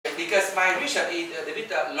because my research is a bit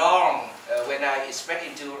long when I spread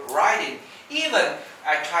into writing. Even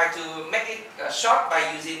I try to make it short by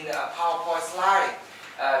using a PowerPoint slide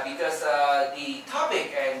because the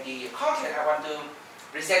topic and the content I want to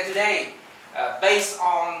present today based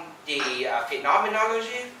on the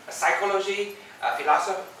phenomenology, psychology,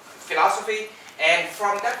 philosophy, and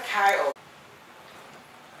from that kind of.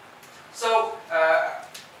 So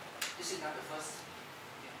this is not the first.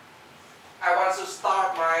 I want to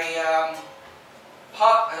start my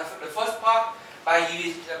the first part by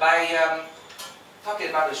talking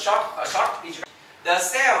about the short introduction. The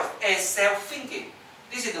self is self-thinking.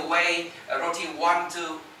 This is the way Roti want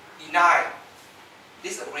to deny,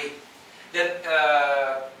 disagree.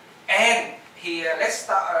 And here let's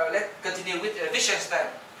continue with Wittgenstein.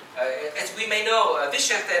 As we may know,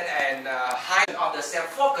 Wittgenstein and Heidegger on the self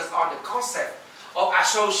focus on the concept of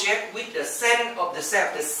associate with the sense of the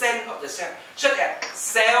self, such as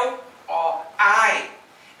self or I,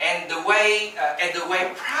 and the way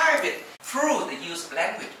private through the use of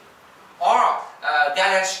language. Or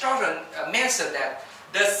Gallen mentioned that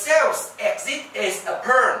the self exists as a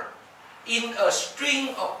pawn in a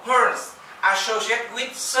string of pawns associated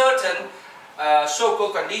with certain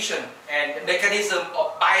so-called condition and mechanism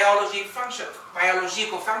of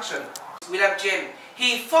biological function. William James,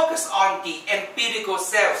 he focused on the empirical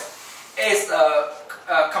self as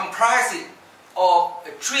comprising of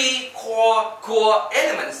three core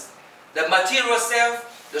elements: the material self,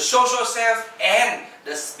 the social self, and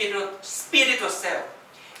the spiritual self.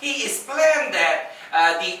 He explained that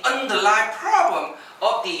the underlying problem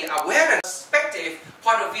of the awareness perspective,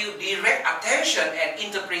 point of view, direct attention and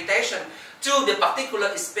interpretation to the particular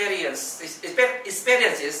experiences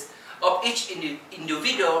of each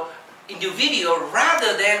individual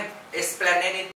rather than explaining it